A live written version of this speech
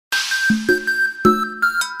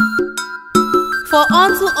For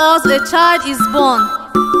unto us a child is born,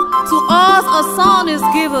 to us a son is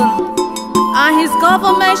given, and his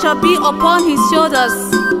government shall be upon his shoulders,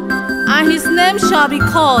 and his name shall be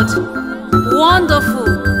called Wonderful,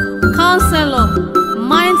 Counselor,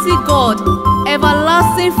 Mighty God,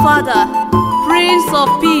 Everlasting Father, Prince of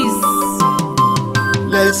Peace.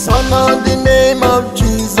 Let's honor the name of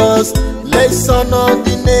Jesus. Let's honor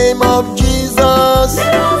the name of Jesus.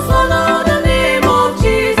 Let us honor the name of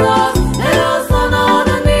Jesus. Let us honor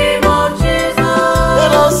the name of Jesus.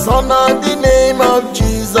 Let us honor the name of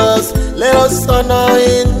Jesus. Let us honor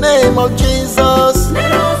the name of Jesus.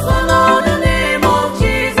 Let us honor the name of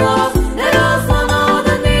Jesus. Let us honor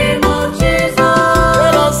the name of Jesus.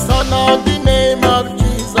 Let us honor the name of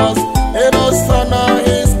Jesus. Let us honor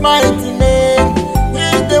his mighty name.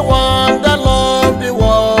 He's the one that loved the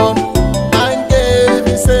world and gave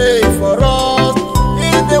his life for us.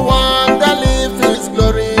 He's the one that lived his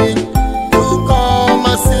glory to come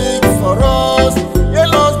and seek for us.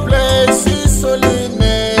 Let us bless his holy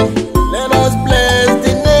name. Let us bless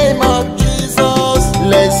the name of Jesus.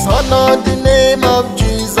 Let's honor the name of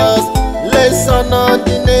Jesus. Let's honor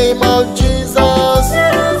the name of Jesus.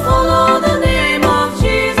 Let us honor the name of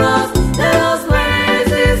Jesus. Let us praise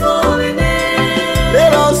his holy name.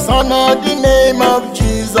 Let us honor the name of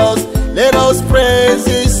Jesus. Let us praise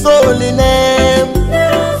his holy name.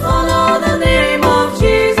 Let us honor the name of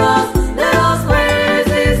Jesus. Let us praise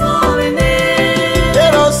his holy name.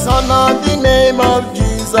 Let us honor the name of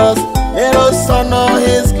Jesus. Let us honor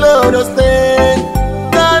his glorious name.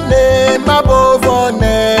 The name above all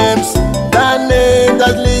names. The name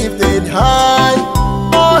that lifted high.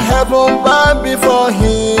 All heaven bow before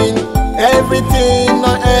him. Everything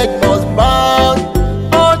on earth must bow.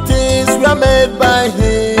 All things were made by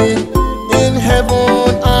him. In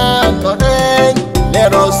heaven and on earth.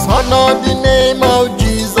 Let us honor the name of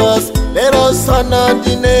Jesus. Let us honor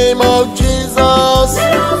the name of Jesus.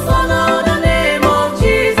 Let us honor the name of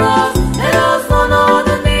Jesus. Let us honor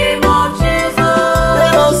the name of Jesus.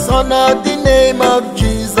 Let us honor the name of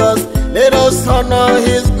Jesus. Let us honor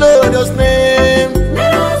his glorious name.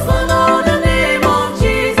 Let us honor the name of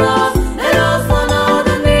Jesus. Let us honor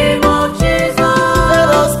the name of Jesus. Let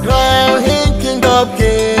us crown him King of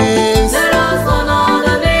Kings. Let us honor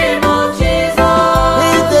the name of Jesus.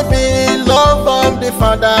 He's the beloved of the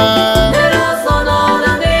Father. Let us honor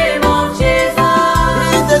the name of Jesus.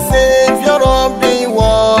 He's the Savior of the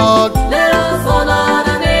world. Let us honor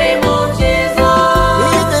the name of Jesus.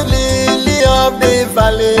 He's the lily of the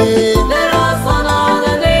valley. Let us honor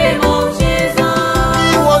the name of Jesus.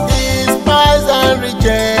 He was despised and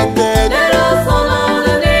rejected. Let us honor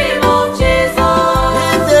the name of Jesus.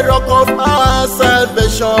 He's the rock of our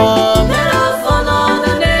salvation. Let us honor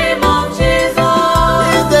the name of Jesus.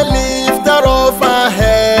 He's the lifter of our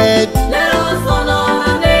head. Let us honor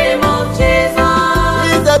the name of Jesus.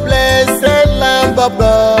 He's the blessed Lamb of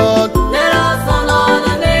God. Let us honor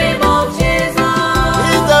the name of Jesus.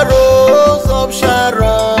 He's the rose of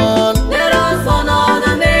Sharon. Let us honor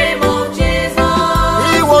the name of Jesus.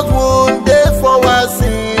 He was wounded for our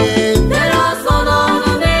sin. Let us honor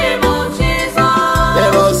the name of Jesus.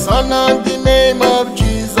 Let us honor the name of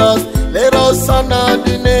Jesus. Let us honor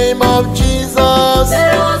the name of Jesus.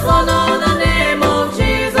 Let us honor the name of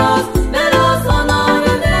Jesus. Let us honor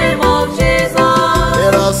the name of Jesus.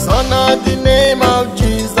 Let us honor the name of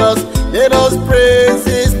Jesus. Let us praise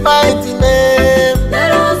his mighty name.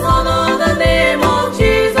 Let us honor the name of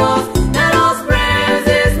Jesus. Let us praise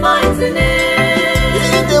his mighty name.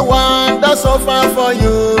 He's the one that suffered for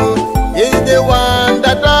you. He's the one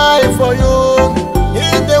that died for you.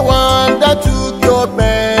 He's the one that took your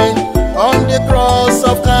pain on the cross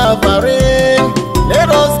of Calvary. Let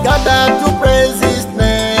us gather to praise his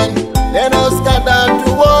name. Let us gather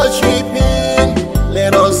to worship him.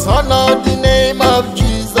 Let us honor the name of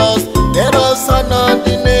Jesus. Let us honor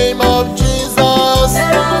the name of Jesus.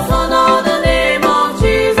 Let us honor the name of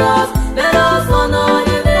Jesus. Let us honor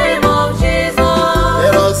the name of Jesus.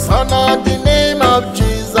 Let us honor the name of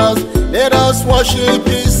Jesus. Let us worship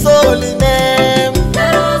his holy name.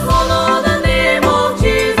 Let us honor the name of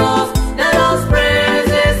Jesus. Let us praise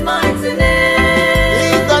his mighty name.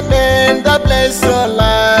 It's the name that bless your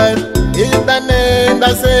life. It's the name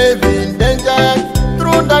that save in danger.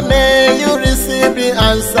 Through the name you receive the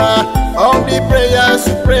answer of the prayers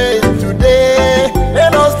you pray today.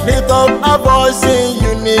 Let us lift up our voice in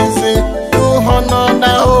unison to honor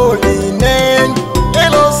the holy name.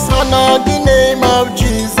 Let us honor the name of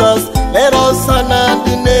Jesus. Let us honor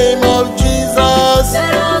the name of Jesus.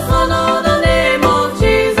 Let us honor the name of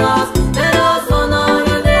Jesus. Let us honor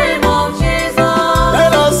the name of Jesus.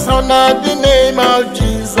 Let us honor the name of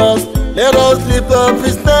Jesus. Let us lift up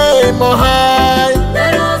his name on high.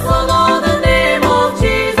 Let us honor the name of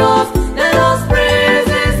Jesus. Let us praise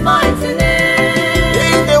his mighty name.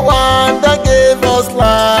 He's the one that gave us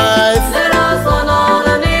life. Let us honor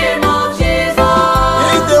the name of Jesus.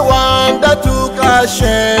 He's the one that took our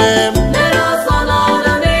shame. Let us honor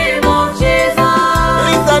the name of Jesus.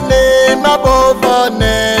 He's the name above our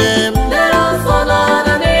name. Let us honor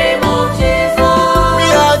the name of Jesus. We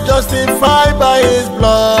are justified by his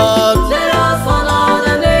blood. Let us honor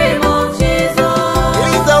the name of Jesus.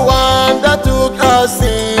 He's the one that took our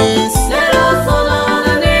sins. Let us honor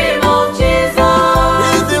the name of Jesus.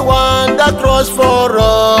 He's the one that crushed for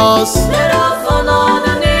us. Let us honor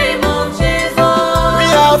the name of Jesus. We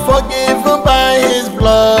are forgiven by his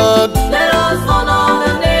blood. Let us honor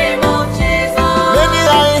the name of Jesus. Many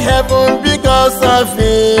are in heaven because of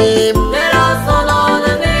him. Let us honor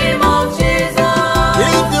the name of Jesus.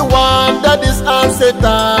 He's the one that disarmed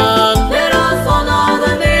Satan. Let us honor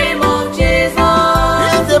the name of Jesus.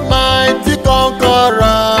 He's the mighty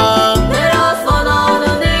conqueror. Let us honor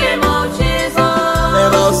the name of Jesus.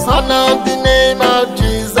 Let us honor the name of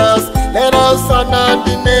Jesus. Let us honor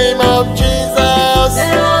the name of Jesus.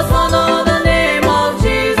 Let us honor the name of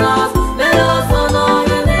Jesus. Let us honor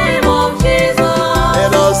the name of Jesus.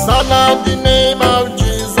 Let us honor the name of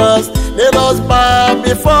Jesus. Let us bow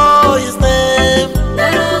before his name.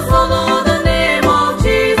 Let us honor the name of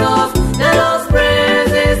Jesus. Let us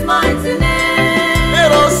praise his mighty name.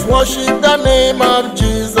 Let us worship the name of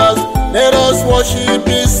Jesus. Let us worship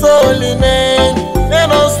his holy name. Let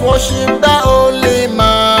us worship the holy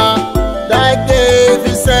man that gave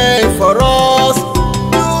himself for us.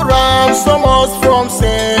 To ransom us from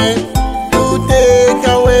sin, to take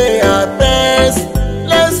away our pains.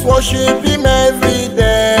 Let's worship him every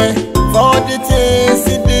day for the things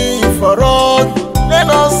he did for us. Let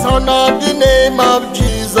us honor the name of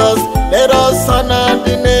Jesus. Let us honor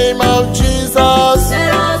the name of Jesus.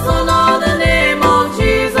 Let us honor the name of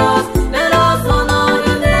Jesus. Let us honor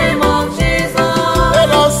the name of Jesus. Let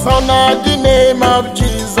us honor the name of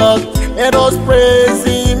Jesus. Let us praise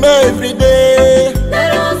him every day.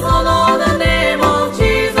 Let us honor the name of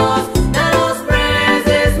Jesus. Let us praise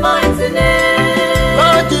his mighty name.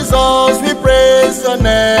 Lord Jesus, we praise your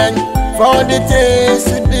name for the things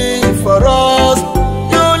you did for us.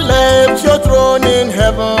 You left your throne in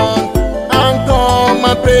heaven and come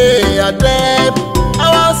and pay a debt.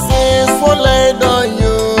 Our sins were laid on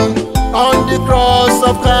you on the cross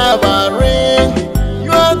of Calvary.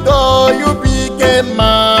 You are God, you became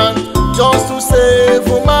man just to save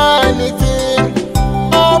humanity.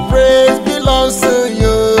 All praise belongs to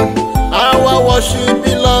you. Our worship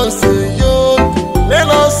belongs to you. Let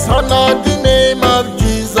us honor the name of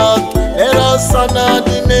Jesus. Let us honor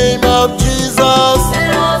the name of Jesus.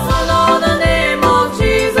 Let us honor the name of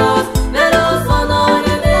Jesus. Let us honor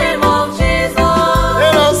the name of Jesus.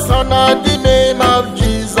 Let us honor the name of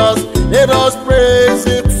Jesus. Let us praise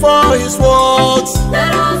him for his words.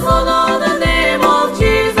 Let us honor the name of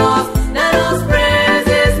Jesus. Let us praise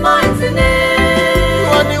his mighty name. You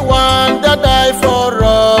are the one that died for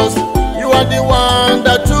us. You are the one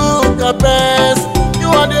that took our best. You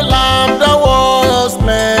are the lamb that was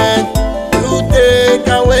slain to take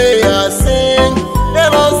away our sin.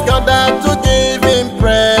 Let us gather to give him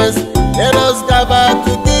praise. Let us gather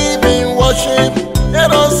to give him worship.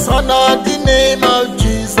 Let us honor the name of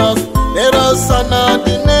Jesus. Let us honor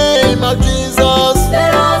the name of Jesus.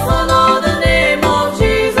 Let us honor the name of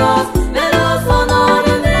Jesus. Let us honor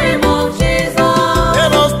the name of Jesus.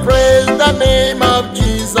 Let us praise the name of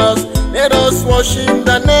Jesus. Let us worship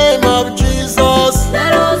the name of Jesus.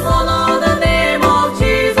 Let us honor the name of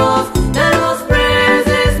Jesus. Let us praise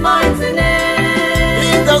his mighty name.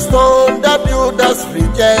 He's the stone that builders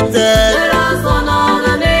rejected. Let us honor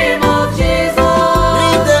the name of Jesus.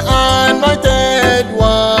 He's the anointed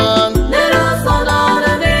one. Let us honor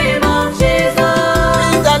the name of Jesus.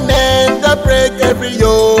 He's the name that break every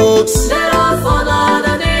yoke. Let us honor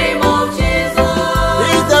the name of Jesus.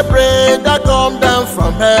 He's the bread that come down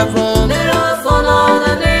from heaven. Let us honor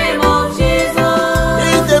the name of Jesus.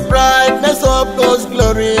 He's the brightness of God's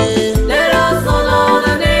glory. Let us honor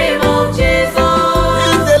the name of Jesus.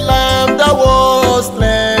 He's the lamb that was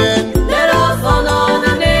slain. Let us honor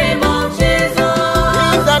the name of Jesus.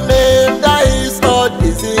 He's the name that is all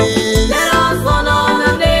disease. Let us honor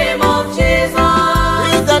the name of Jesus.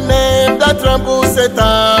 He's the name that trembles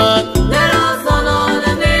Satan. Let us honor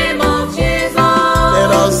the name of Jesus.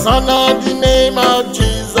 Let us honor the name of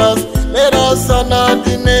Jesus.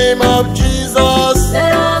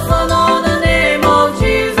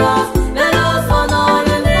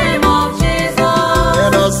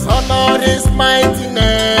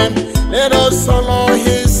 us honor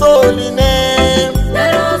his holy name.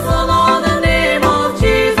 Let us honor the name of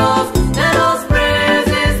Jesus. Let us praise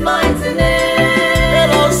his mighty name. Let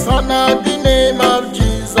us honor the name of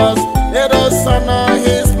Jesus. Let us honor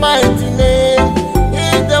his mighty name.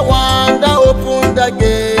 He's the one that opened the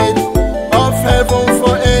gate of heaven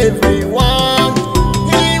for everyone.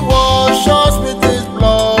 He washed us with his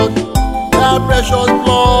blood. The precious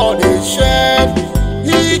blood he shed.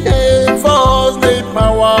 He gave us the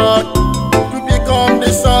power to become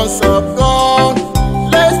the sons of God.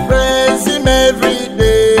 Let's praise him every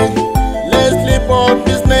day. Let's lift up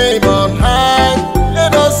his name on high.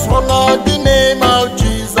 Let us honor the name of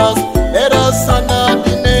Jesus. Let us honor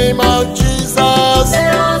the name of Jesus.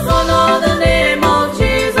 Let us honor the name of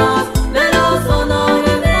Jesus. Let us honor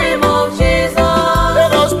the name of Jesus.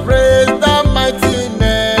 Let us praise the mighty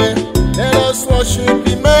name. Let us worship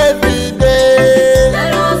him every day.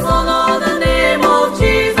 Let us honor the name of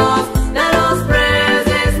Jesus. Let us praise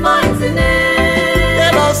his mighty name.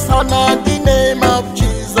 Let us honor the name of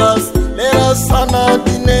Jesus. Let us honor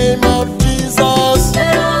the name of Jesus.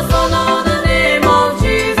 Let us honor the name of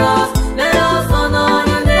Jesus. Let us honor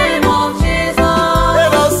the name of Jesus.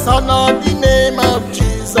 Let us honor the name of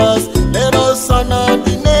Jesus. Let us honor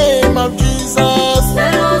the name of Jesus.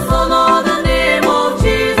 Let us honor the name of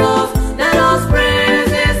Jesus. Let us praise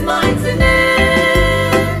his mighty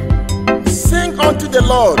name. Sing unto the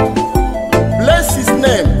Lord. Bless his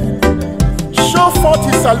name. Show forth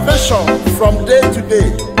his salvation from day to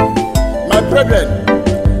day. My brethren,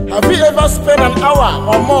 have you ever spent an hour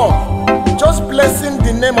or more just blessing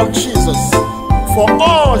the name of Jesus for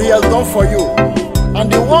all he has done for you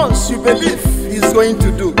and the ones you believe he's going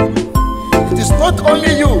to do? It is not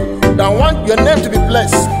only you that want your name to be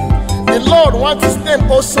blessed. The Lord wants his name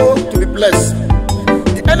also to be blessed.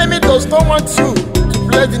 The enemy does not want you to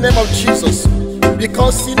bless the name of Jesus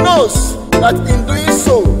because he knows that in doing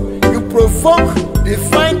so, you provoke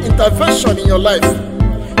divine intervention in your life.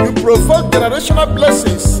 You provoke generational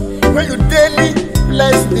blessings when you daily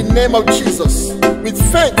bless the name of Jesus with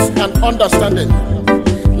faith and understanding.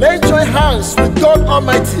 Let's join hands with God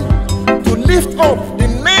Almighty to lift up the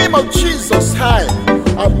name of Jesus high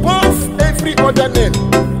above every other name.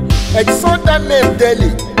 Exalt that name daily.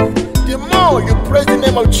 The more you praise the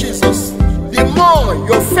name of Jesus, the more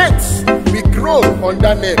your faith will grow on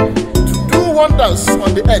that name to do wonders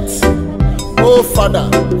on the earth. Oh Father,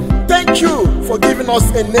 thank you for giving us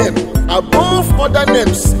a name above other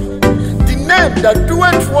names. The name that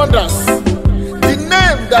doeth wonders. The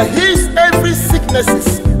name that heals every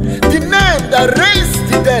sicknesses. The name that raised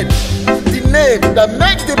the dead. The name that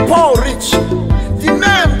makes the poor rich. The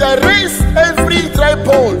name that raised every dry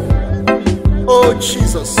bone. Oh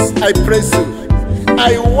Jesus, I praise you.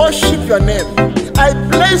 I worship your name. I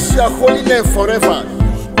bless your holy name forever.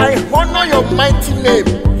 I honor your mighty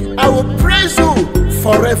name. I will praise you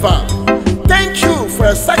forever. Thank you for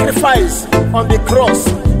your sacrifice on the cross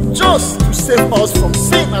just to save us from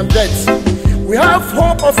sin and death. We have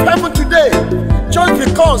hope of heaven today just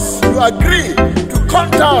because you agree to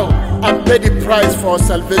come down and pay the price for our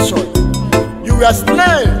salvation. You were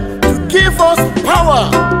slain to give us power,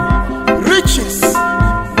 riches,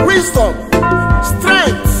 wisdom,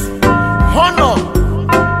 strength, honor,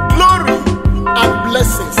 glory, and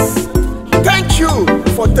blessings. Thank you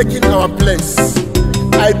for taking our place.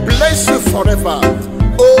 I bless you forever.